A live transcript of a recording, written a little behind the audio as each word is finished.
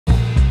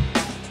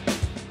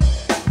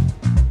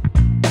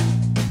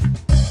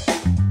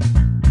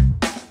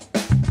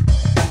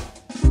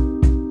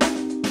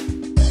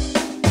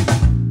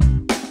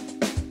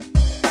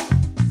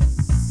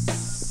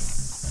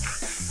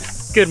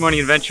Good morning,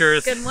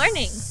 adventurers. Good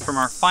morning. From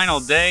our final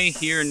day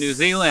here in New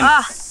Zealand.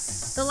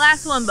 The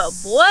last one, but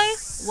boy,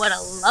 what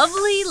a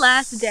lovely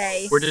last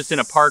day. We're just in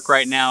a park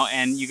right now,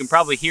 and you can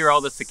probably hear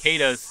all the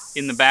cicadas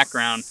in the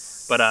background,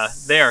 but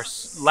they are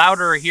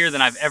louder here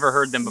than I've ever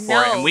heard them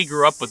before, and we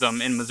grew up with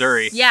them in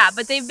Missouri. Yeah,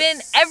 but they've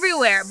been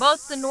everywhere.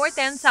 Both the North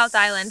and South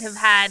Island have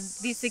had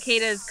these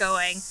cicadas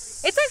going.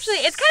 It's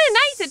kind of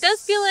nice. It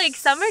does feel like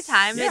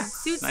summertime. Yeah, it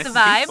suits the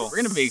vibe. We're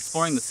going to be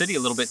exploring the city a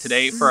little bit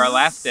today for our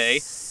last day.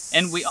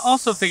 And we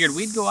also figured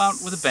we'd go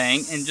out with a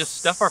bang and just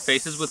stuff our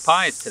faces with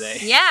pies today.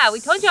 Yeah, we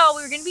told y'all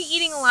we were going to be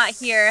eating a lot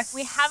here.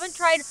 We haven't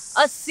tried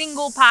a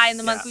single pie in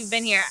the month we've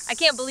been here. I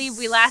can't believe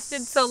we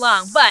lasted so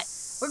long, but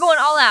we're going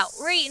all out.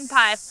 We're eating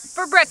pie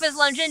for breakfast,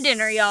 lunch, and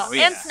dinner, y'all.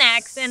 And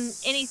snacks and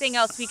anything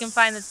else we can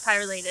find that's pie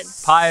related.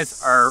 Pies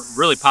are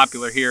really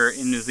popular here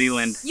in New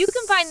Zealand. You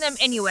can find them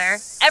anywhere.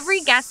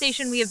 Every gas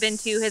station we have been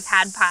to has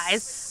had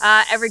pies.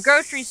 Every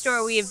grocery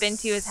store we have been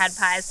to has had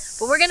pies.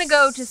 But we're gonna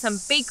go to some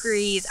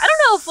bakeries. I don't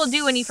know if we'll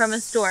do any from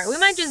a store. We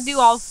might just do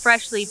all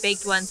freshly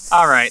baked ones.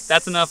 All right,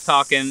 that's enough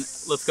talking.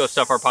 Let's go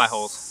stuff our pie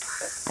holes.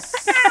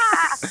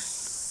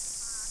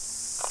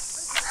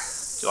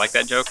 Did you like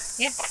that joke?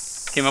 Yeah.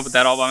 Came up with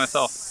that all by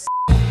myself.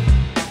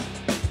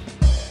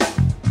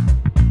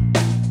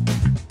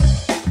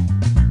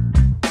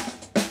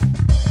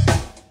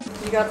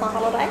 You guys on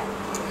holiday?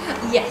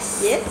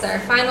 Yes. Yes. It's our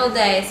final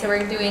day, so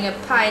we're doing a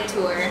pie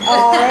tour.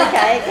 Oh,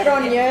 okay. Good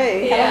on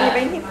you. How long have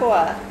you been here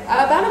for?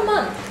 About a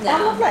month now.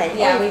 Oh, lovely.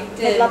 Yeah, we did.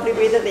 Had lovely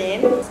weather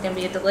then. It's going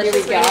to be a delicious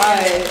Here we go.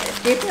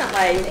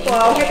 Definitely.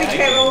 Well, happy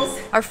travels.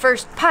 Our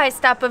first pie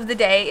stop of the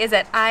day is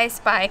at I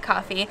Spy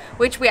Coffee,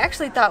 which we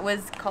actually thought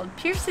was called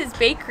Pierce's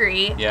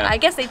Bakery. Yeah. I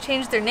guess they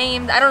changed their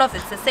name. I don't know if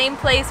it's the same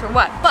place or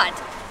what, but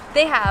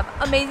they have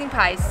amazing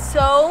pies,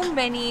 so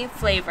many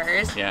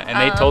flavors. Yeah, and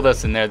they told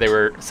us in there they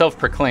were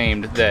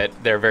self-proclaimed that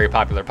they're very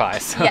popular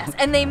pies. So. Yes,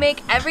 and they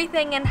make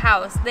everything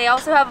in-house. They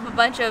also have a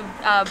bunch of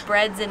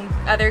breads and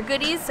other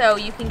goodies, so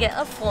you can get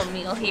a full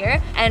meal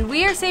here. And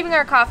we are saving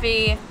our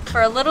coffee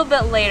for a little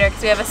bit later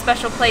because we have a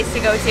special place to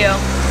go to.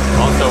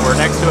 Also, we're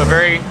next to a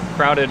very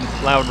crowded,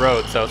 loud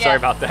road, so sorry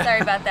about that.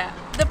 Sorry about that.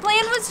 The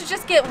plan was to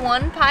just get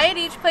one pie at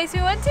each place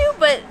we went to,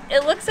 but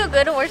it looks so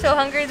good and we're so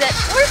hungry that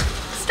we're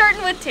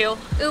starting with two.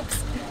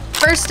 Oops.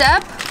 First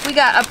up, we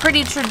got a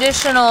pretty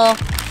traditional,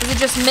 is it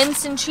just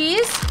mince and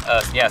cheese?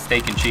 Yeah,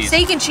 steak and cheese.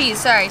 Steak and cheese,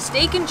 sorry.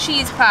 Steak and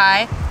cheese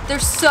pie. They're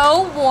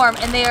so warm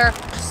and they are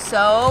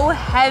so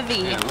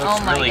heavy. Yeah, it looks oh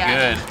my really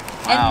God.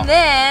 good. Wow. And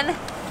then,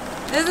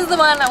 this is the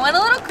one I went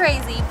a little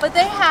crazy, but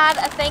they had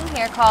a thing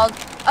here called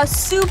a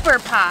super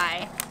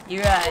pie.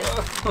 You guys,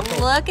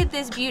 look at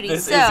this beauty.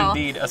 This is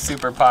indeed a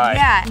super pie.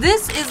 Yeah,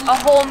 this is a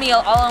whole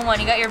meal all in one.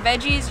 You got your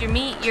veggies, your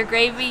meat, your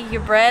gravy,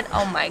 your bread.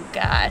 Oh my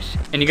gosh.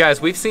 And you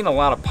guys, we've seen a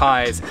lot of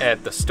pies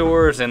at the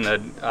stores and the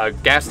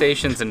gas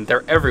stations, and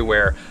they're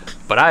everywhere.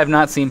 But I have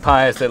not seen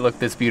pies that look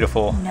this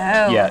beautiful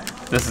yet.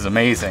 This is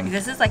amazing.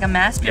 This is like a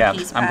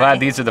masterpiece pie. I'm glad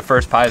these are the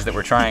first pies that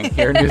we're trying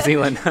here in New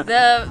Zealand.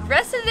 The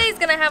rest of the day is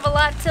gonna have a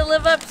lot to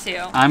live up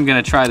to. I'm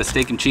gonna try the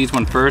steak and cheese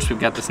one first. We've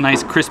got this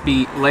nice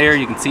crispy layer.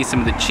 You can see some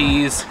of the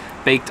cheese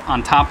baked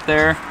on top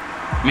there.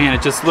 Man,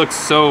 it just looks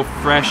so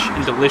fresh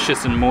and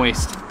delicious and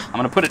moist. I'm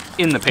gonna put it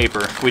in the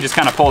paper. We just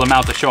kind of pulled them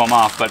out to show them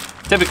off, but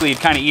typically you'd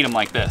kind of eat them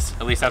like this.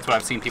 At least that's what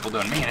I've seen people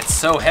doing. Man, it's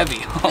so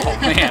heavy. Oh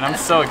man, I'm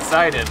so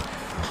excited.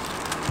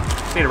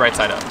 Need it right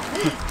side up.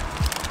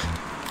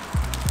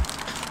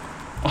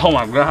 Oh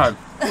my God.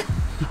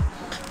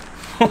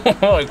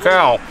 Holy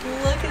cow.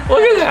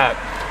 Look at that.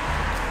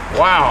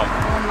 Wow.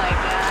 Oh my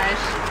gosh.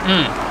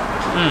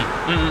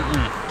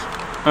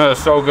 That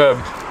is so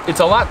good. It's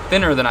a lot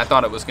thinner than I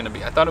thought it was gonna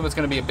be. I thought it was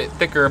gonna be a bit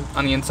thicker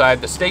on the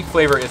inside. The steak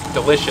flavor is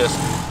delicious.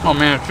 Oh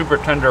man, it's super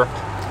tender.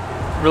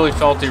 Really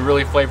salty,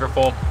 really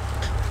flavorful.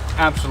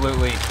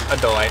 Absolutely a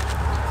delight.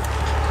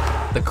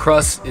 The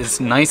crust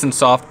is nice and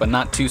soft, but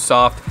not too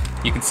soft.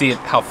 You can see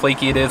how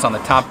flaky it is on the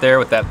top there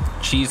with that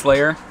cheese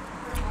layer.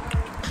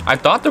 I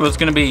thought there was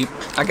gonna be,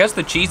 I guess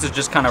the cheese is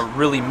just kind of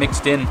really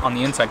mixed in on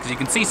the inside because you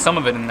can see some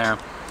of it in there.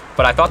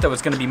 But I thought there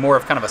was gonna be more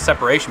of kind of a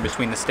separation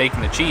between the steak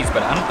and the cheese,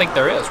 but I don't think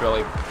there is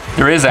really.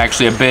 There is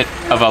actually a bit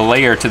of a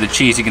layer to the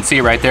cheese. You can see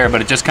it right there,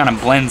 but it just kind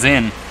of blends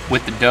in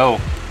with the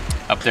dough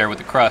up there with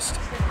the crust.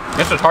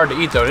 This is hard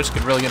to eat though. This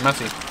could really get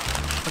messy.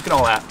 Look at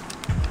all that.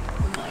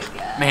 Oh my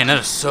God. Man, that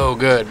is so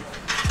good.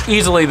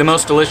 Easily the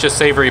most delicious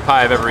savory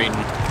pie I've ever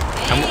eaten.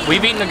 And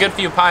we've eaten a good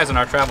few pies in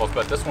our travels,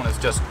 but this one is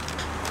just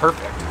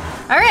perfect.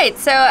 All right,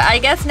 so I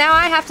guess now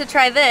I have to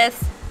try this.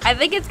 I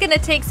think it's gonna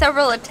take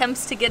several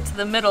attempts to get to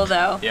the middle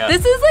though. Yeah.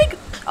 This is like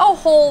a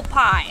whole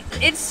pie.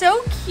 It's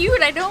so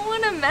cute, I don't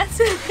wanna mess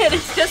with it.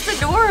 It's just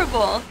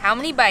adorable. How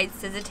many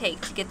bites does it take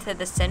to get to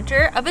the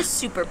center of a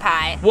super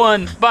pie?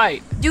 1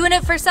 bite. Doing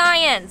it for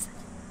science.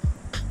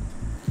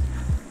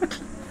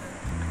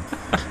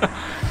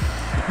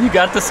 You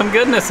got some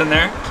goodness in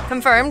there.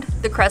 Confirmed,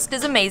 the crust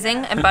is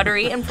amazing and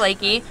buttery and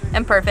flaky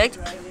and perfect.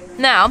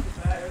 Now,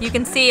 you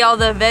can see all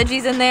the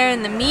veggies in there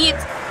and the meat.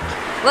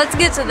 Let's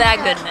get to that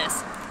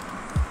goodness.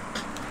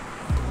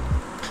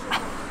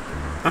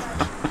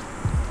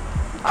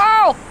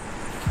 Oh!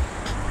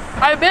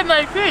 I bit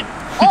my cheek.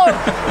 Oh,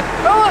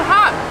 oh,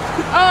 hot.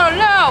 Oh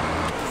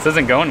no. This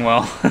isn't going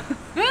well.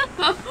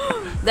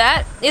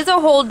 That is a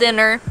whole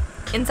dinner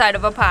inside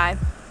of a pie.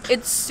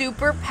 It's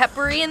super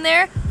peppery in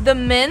there. The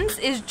mince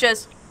is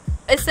just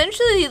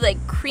essentially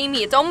like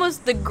creamy. It's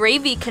almost the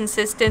gravy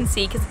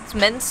consistency because it's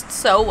minced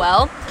so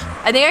well.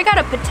 I think I got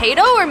a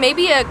potato or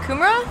maybe a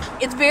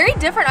kumara. It's very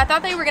different. I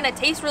thought they were gonna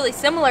taste really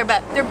similar,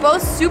 but they're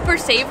both super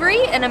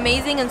savory and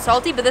amazing and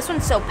salty, but this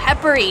one's so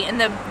peppery,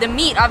 and the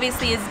meat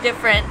obviously is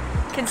different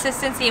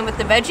consistency, and with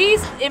the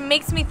veggies, it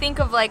makes me think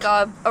of like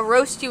a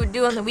roast you would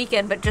do on the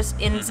weekend, but just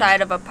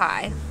inside of a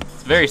pie.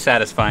 It's very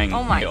satisfying.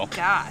 Oh my meal.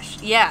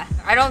 gosh, yeah.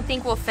 I don't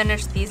think we'll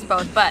finish these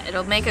both, but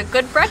it'll make a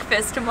good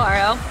breakfast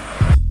tomorrow.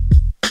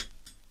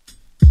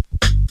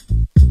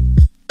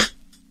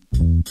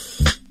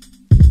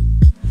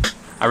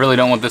 I really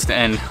don't want this to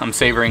end. I'm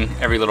savoring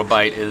every little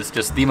bite. It is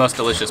just the most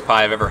delicious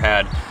pie I've ever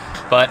had.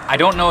 But I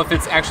don't know if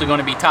it's actually going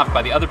to be topped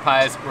by the other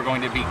pies we're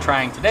going to be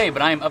trying today,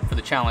 but I am up for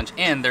the challenge,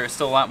 and there's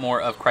still a lot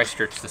more of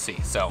Christchurch to see.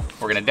 So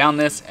we're gonna down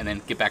this and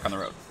then get back on the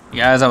road. You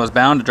guys, I was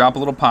bound to drop a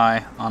little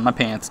pie on my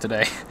pants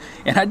today,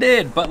 and I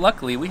did, but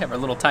luckily we have our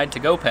little Tide to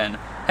Go pen.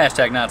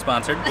 Hashtag not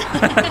sponsored.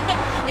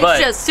 It's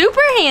just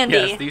super handy.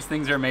 Yes, these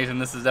things are amazing.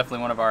 This is definitely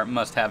one of our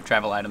must-have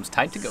travel items,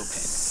 Tide to Go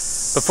pen.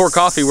 Before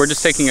coffee, we're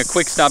just taking a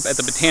quick stop at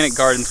the Botanic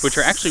Gardens, which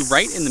are actually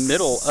right in the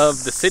middle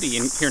of the city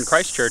here in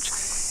Christchurch.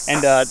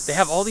 And they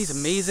have all these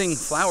amazing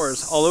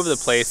flowers all over the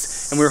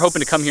place, and we were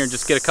hoping to come here and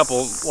just get a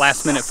couple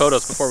last-minute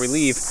photos before we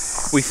leave.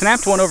 We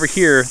snapped one over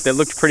here that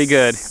looked pretty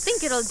good. I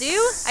think it'll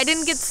do. I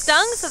didn't get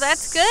stung, so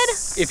that's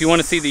good. If you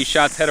want to see these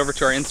shots, head over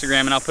to our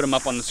Instagram, and I'll put them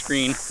up on the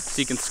screen so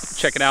you can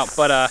check it out.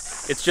 But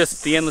it's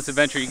just The Endless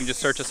Adventure. You can just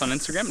search us on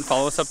Instagram and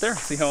follow us up there.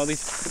 See how all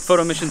these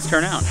photo missions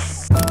turn out.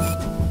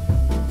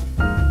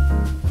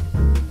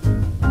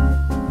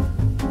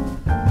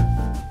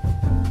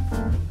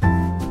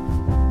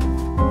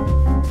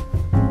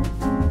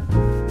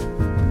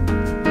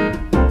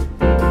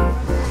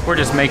 We're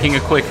just making a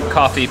quick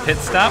coffee pit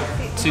stop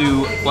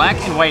to Black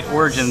and White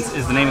Origins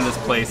is the name of this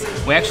place.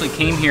 We actually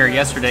came here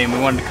yesterday and we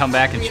wanted to come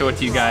back and show it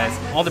to you guys.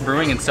 All the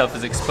brewing and stuff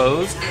is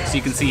exposed, so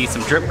you can see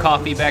some drip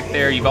coffee back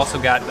there. You've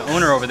also got the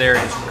owner over there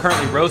is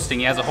currently roasting.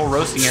 He has a whole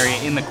roasting area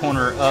in the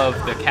corner of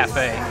the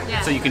cafe.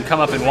 Yeah. So you can come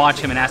up and watch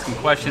him and ask him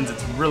questions.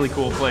 It's a really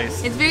cool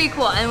place. It's very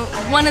cool,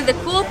 and one of the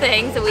cool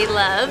things that we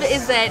love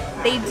is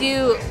that they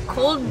do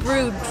cold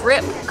brew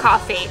drip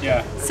coffee.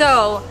 Yeah.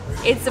 So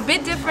it's a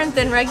bit different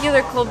than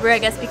regular cold brew, I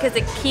guess, because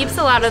it keeps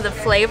a lot of the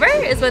flavor,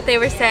 is what they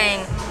were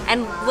saying.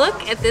 And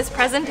look at this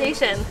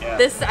presentation. Yeah.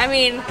 This, I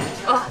mean,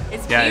 oh,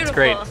 it's beautiful. Yeah, it's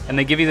great. And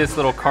they give you this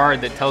little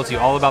card that tells you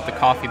all about the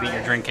coffee that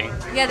you're drinking.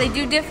 Yeah, they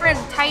do different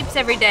types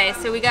every day.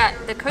 So we got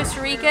the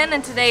Costa Rican,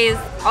 and today is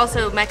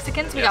also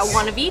Mexican, so we got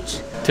one of each.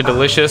 To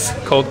delicious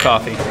cold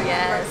coffee.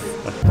 Yes.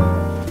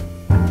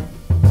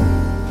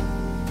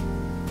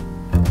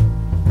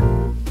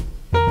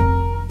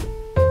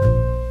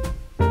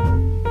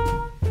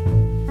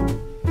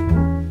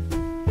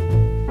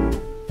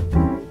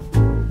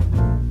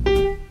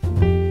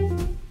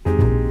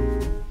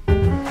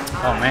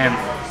 Oh man.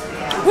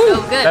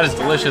 So good. That is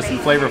delicious and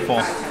flavorful.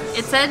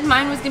 It said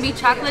mine was gonna be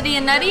chocolatey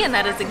and nutty, and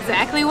that is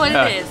exactly what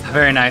it is.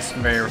 Very nice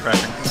and very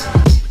refreshing.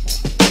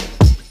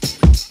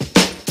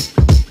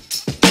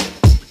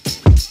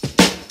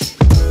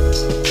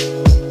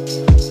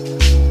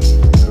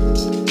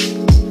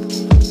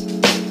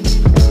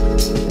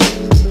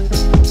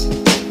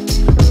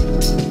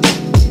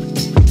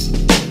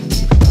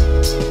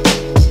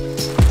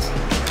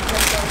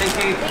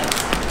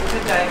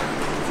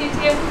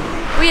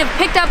 We have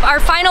picked up our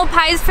final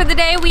pies for the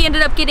day. We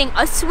ended up getting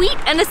a sweet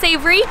and a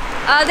savory.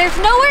 There's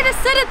nowhere to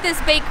sit at this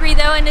bakery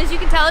though, and as you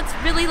can tell, it's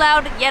really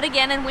loud yet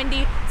again and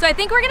windy. So I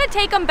think we're gonna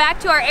take them back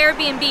to our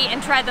Airbnb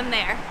and try them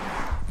there.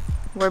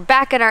 We're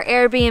back at our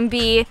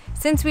Airbnb.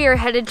 Since we are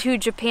headed to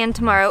Japan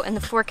tomorrow and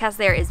the forecast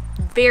there is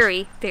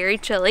very, very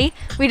chilly,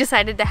 we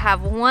decided to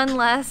have one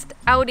last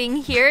outing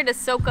here to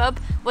soak up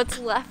what's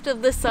left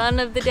of the sun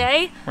of the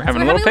day. We're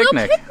having a little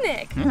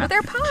picnic. Yeah. With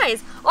our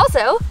pies.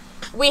 Also,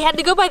 we had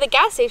to go by the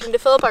gas station to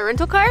fill up our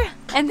rental car,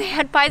 and they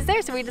had pies there,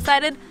 so we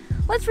decided,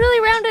 let's really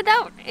round it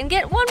out and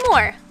get one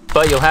more.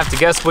 But you'll have to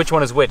guess which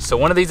one is which. So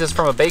one of these is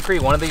from a bakery,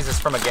 one of these is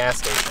from a gas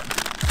station.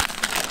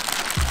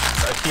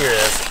 So here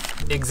is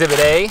Exhibit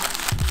A,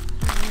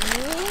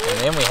 and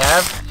then we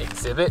have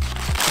Exhibit B.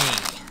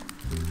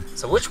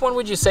 So which one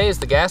would you say is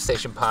the gas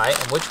station pie,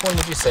 and which one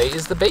would you say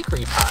is the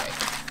bakery pie?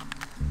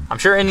 I'm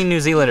sure any New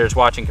Zealanders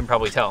watching can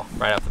probably tell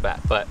right off the bat,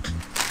 but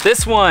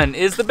this one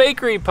is the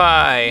bakery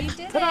pie. We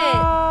did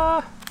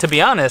it. To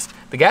be honest,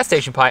 the gas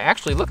station pie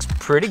actually looks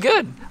pretty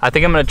good. I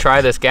think I'm gonna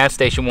try this gas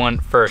station one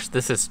first.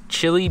 This is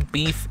chili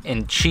beef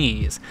and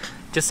cheese.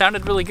 Just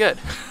sounded really good.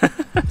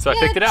 So I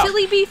picked it out.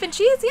 Chili beef and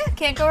cheese, yeah,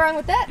 can't go wrong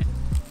with that.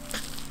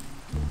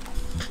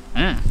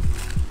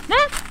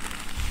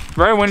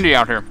 Very windy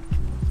out here.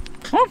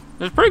 Oh,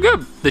 it's pretty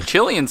good. The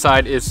chili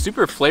inside is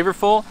super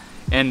flavorful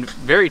and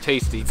very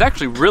tasty. It's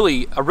actually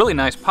a really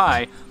nice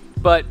pie,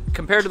 but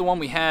compared to the one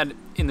we had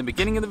in the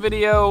beginning of the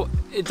video,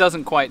 it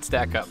doesn't quite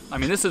stack up. I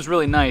mean, this is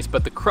really nice,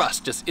 but the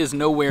crust just is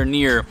nowhere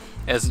near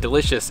as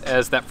delicious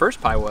as that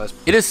first pie was.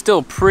 It is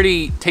still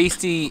pretty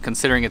tasty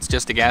considering it's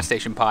just a gas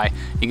station pie.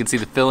 You can see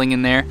the filling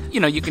in there. You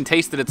know, you can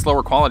taste that it's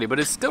lower quality, but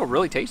it's still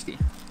really tasty.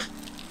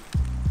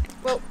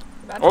 Whoa,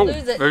 about to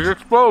lose it. It's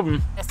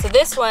exploding. So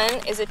this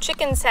one is a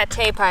chicken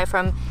satay pie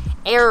from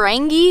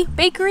Erangi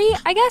Bakery,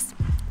 I guess.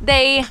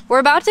 They were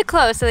about to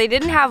close, so they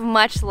didn't have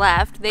much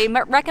left. They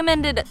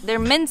recommended their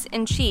mince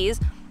and cheese,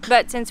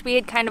 but since we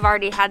had kind of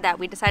already had that,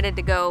 we decided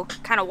to go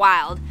kind of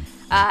wild.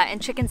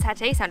 And chicken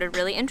satay sounded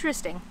really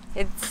interesting.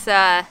 It's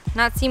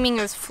not seeming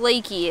as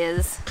flaky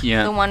as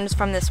the ones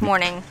from this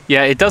morning.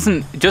 Yeah, it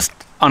doesn't, just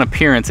on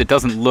appearance, it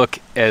doesn't look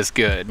as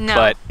good, no.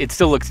 But it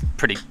still looks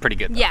pretty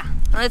good. Though. Yeah,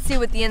 let's see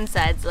what the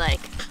inside's like.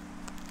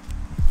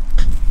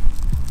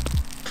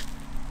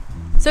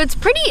 So it's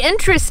pretty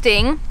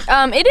interesting.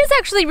 It is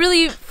actually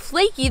really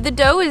flaky. The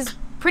dough is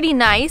pretty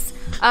nice.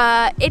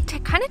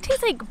 It kind of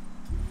tastes like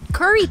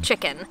curry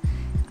chicken.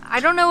 I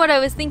don't know what I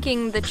was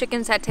thinking the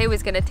chicken satay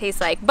was gonna taste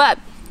like, but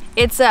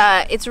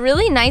it's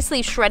really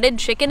nicely shredded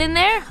chicken in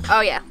there.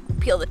 Oh yeah,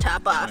 peel the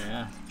top off. Oh,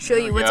 yeah. Show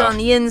you what's on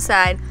the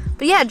inside.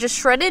 But yeah, just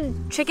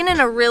shredded chicken in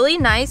a really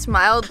nice,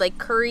 mild, like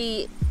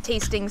curry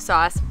tasting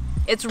sauce.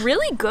 It's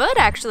really good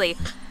actually.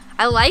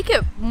 I like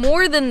it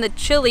more than the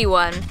chili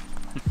one.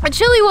 The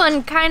chili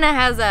one kind of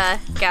has a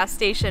gas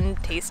station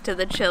taste to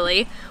the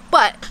chili,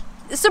 but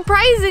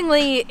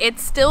surprisingly,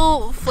 it's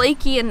still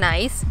flaky and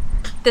nice.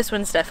 This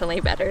one's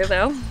definitely better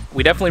though.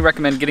 We definitely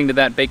recommend getting to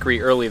that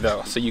bakery early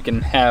though, so you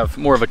can have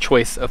more of a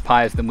choice of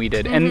pies than we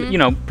did. And you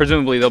know,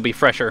 presumably they'll be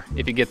fresher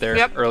if you get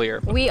there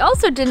earlier. We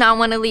also did not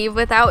want to leave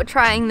without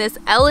trying this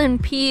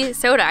L&P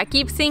soda. I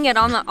keep seeing it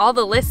on all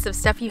the lists of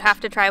stuff you have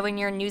to try when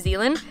you're in New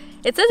Zealand.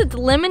 It says it's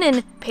lemon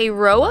and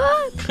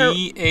Peiroa?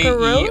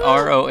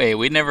 P-A-E-R-O-A.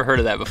 We'd never heard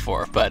of that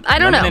before, but I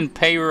don't know. Lemon and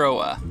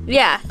Peiroa.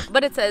 Yeah,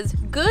 but it says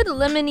good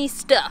lemony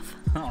stuff.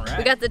 All right.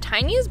 We got the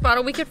tiniest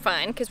bottle we could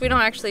find because we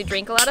don't actually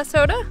drink a lot of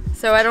soda.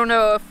 So I don't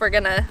know if we're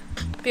gonna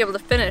be able to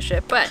finish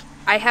it, but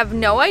I have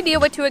no idea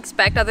what to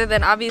expect other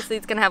than obviously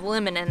it's gonna have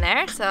lemon in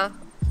there. So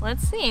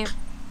let's see. It's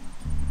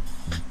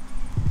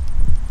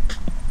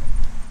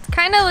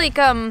kind of like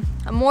a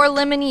more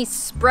lemony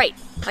Sprite,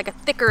 like a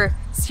thicker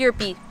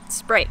syrupy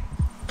Sprite.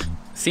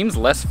 Seems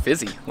less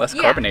fizzy, less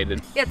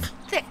carbonated. Yeah, it's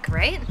thick,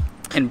 right?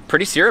 And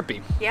pretty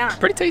syrupy. Yeah.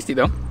 Pretty tasty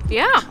though.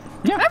 Yeah.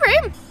 All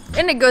right.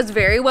 And it goes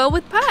very well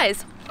with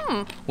pies.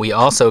 We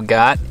also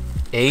got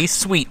a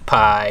sweet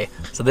pie.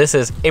 So this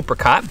is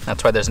apricot.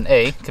 That's why there's an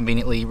A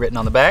conveniently written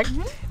on the bag.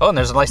 Oh, and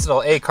there's a nice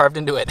little A carved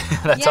into it.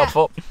 That's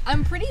helpful.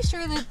 I'm pretty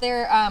sure that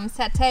their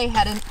satay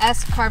had an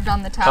S carved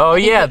on the top. Oh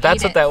yeah,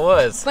 that's what that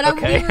was. But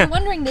we were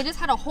wondering, they just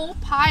had a whole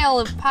pile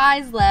of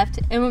pies left,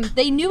 and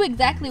they knew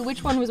exactly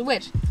which one was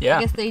which. Yeah,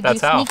 I guess they do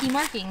sneaky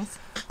markings.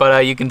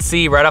 But you can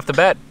see right off the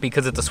bat,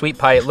 because it's a sweet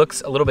pie, it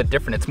looks a little bit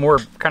different. It's more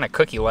kind of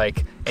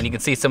cookie-like, and you can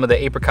see some of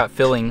the apricot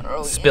filling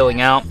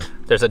spilling out.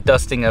 There's a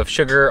dusting of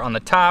sugar on the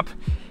top.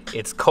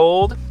 It's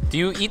cold. Do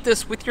you eat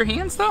this with your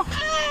hands, though?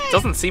 It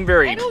doesn't seem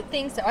very... I don't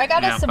think so. I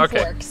got us some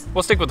forks.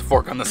 We'll stick with the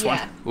fork on this one.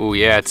 Ooh,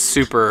 yeah, it's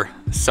super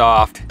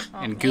soft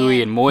and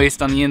gooey and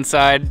moist on the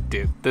inside.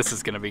 Dude, this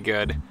is going to be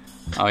good.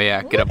 Oh,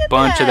 yeah, get a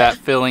bunch of that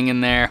filling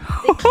in there.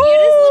 The cutest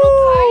little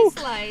pie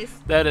slice.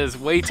 That is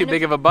way too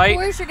big of a bite. Of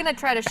course, you're going to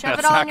try to shove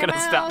it all in your mouth.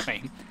 That's not going to stop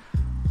me.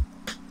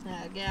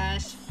 Oh,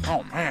 gosh.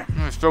 Oh, man,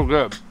 that's so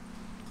good.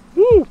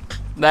 Woo!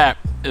 That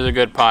is a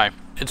good pie.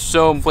 It's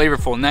so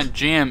flavorful, and that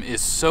jam is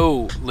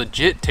so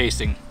legit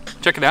tasting.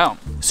 Check it out.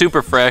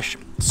 Super fresh,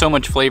 so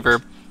much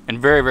flavor, and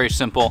very, very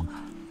simple.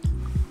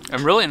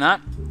 And really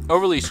not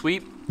overly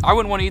sweet. I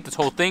wouldn't want to eat this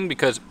whole thing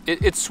because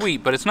it's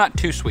sweet, but it's not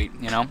too sweet,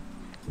 you know?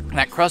 And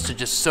that crust is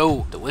just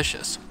so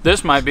delicious.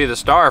 This might be the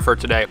star for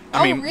today.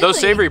 I mean, those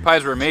savory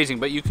pies were amazing,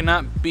 but you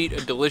cannot beat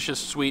a delicious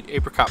sweet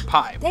apricot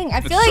pie. Dang,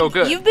 I feel like so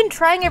good. You've been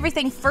trying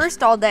everything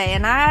first all day,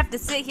 and I have to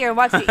sit here and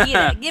watch you eat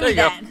it. Give me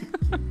that.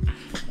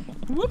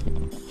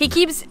 He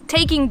keeps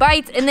taking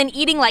bites and then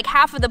eating like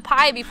half of the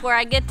pie before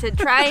I get to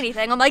try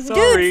anything. I'm like,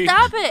 dude,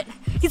 stop it.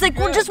 He's like,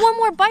 well, just one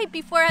more bite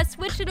before I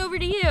switch it over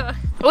to you.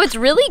 Oh, it's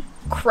really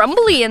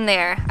crumbly in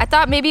there. I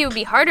thought maybe it would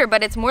be harder,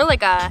 but it's more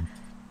like a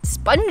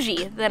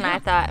spongy than I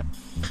thought.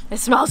 It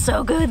smells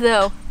so good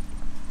though.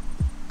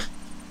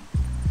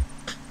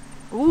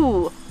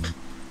 Ooh.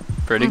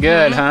 Pretty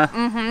good, huh?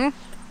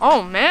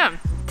 Oh man,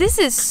 this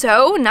is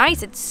so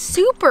nice. It's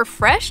super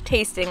fresh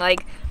tasting.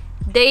 Like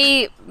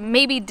they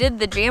maybe did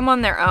the jam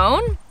on their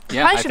own.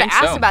 Yeah, I should have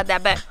asked about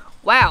that, but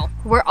wow.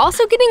 We're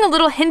also getting a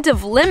little hint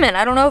of lemon.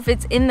 I don't know if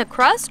it's in the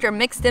crust or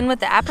mixed in with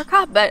the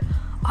apricot, but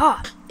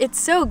oh, it's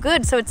so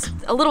good. So it's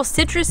a little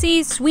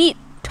citrusy, sweet,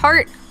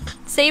 tart,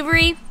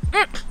 savory.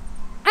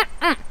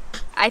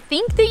 I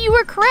think that you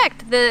were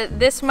correct.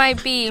 This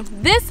might be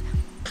this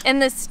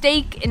and the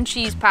steak and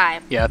cheese pie.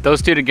 Yeah,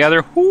 those two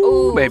together,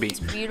 whoo, baby. It's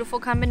a beautiful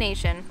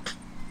combination.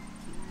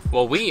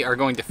 Well, we are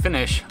going to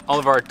finish all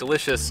of our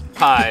delicious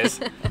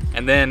pies,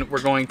 and then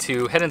we're going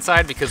to head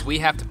inside because we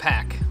have to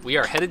pack. we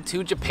are headed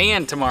to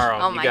Japan tomorrow.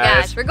 Oh my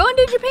gosh, we're going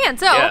to Japan.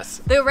 So yes.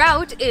 The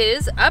route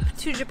is up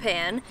to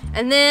Japan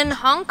and then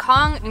Hong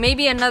Kong,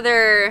 maybe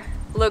another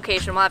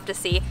location, we'll have to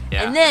see.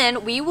 Yeah. And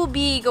then we will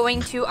be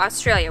going to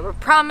Australia. We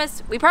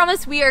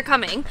promise we are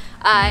coming.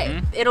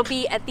 It'll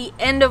be at the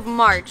end of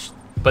March.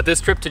 But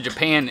this trip to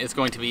Japan is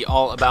going to be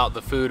all about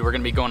the food. We're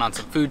going to be going on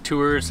some food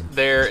tours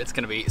there. It's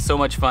going to be so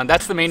much fun.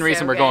 That's the main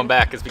reason we're going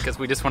back, is because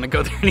we just want to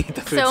go there and eat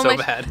the food so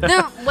bad.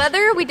 The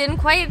weather, we didn't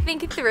quite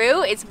think it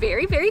through. It's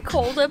very, very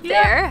cold up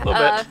there. A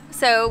little bit.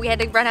 So we had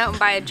to run out and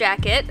buy a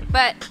jacket.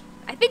 But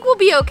I think we'll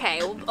be okay.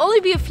 We'll only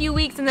be a few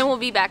weeks and then we'll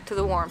be back to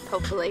the warmth,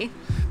 hopefully.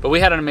 But we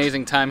had an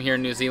amazing time here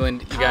in New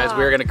Zealand. You guys,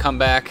 we're going to come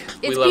back.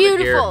 It's we love it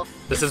here.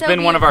 This has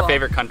been one of our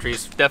favorite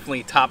countries.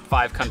 Definitely top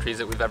 5 countries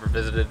that we've ever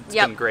visited. It's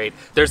been great.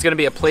 There's going to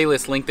be a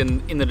playlist linked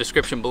in the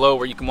description below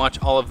where you can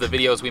watch all of the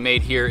videos we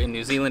made here in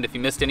New Zealand if you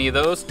missed any of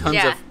those.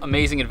 Tons of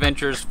amazing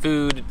adventures,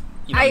 food,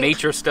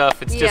 nature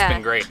stuff. It's just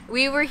been great.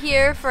 We were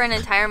here for an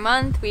entire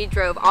month. We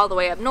drove all the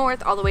way up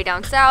north, all the way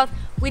down south.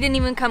 We didn't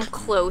even come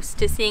close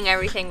to seeing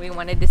everything we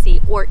wanted to see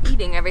or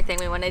eating everything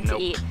we wanted to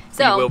eat.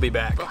 So we will be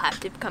back. We'll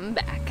have to come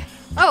back.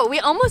 Oh, we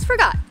almost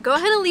forgot. Go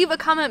ahead and leave a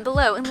comment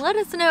below and let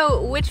us know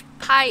which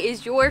pie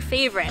is your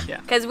favorite.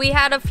 Because we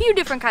had a few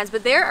different kinds,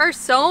 but there are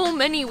so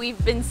many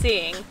we've been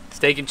seeing.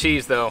 Steak and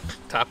cheese, though,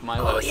 top of my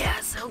list. Oh yeah,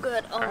 so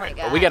good. Oh my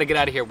god. But we got to get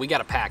out of here. We got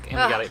to pack and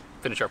we got to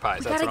finish our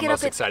pies. That's what I'm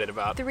most excited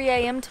about. 3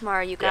 a.m.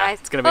 tomorrow, you guys.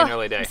 It's going to be an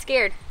early day. I'm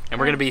scared. And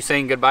we're going to be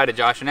saying goodbye to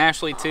Josh and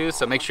Ashley too,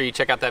 so make sure you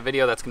check out that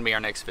video. That's going to be our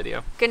next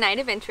video. Good night,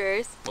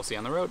 adventurers. We'll see you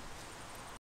on the road.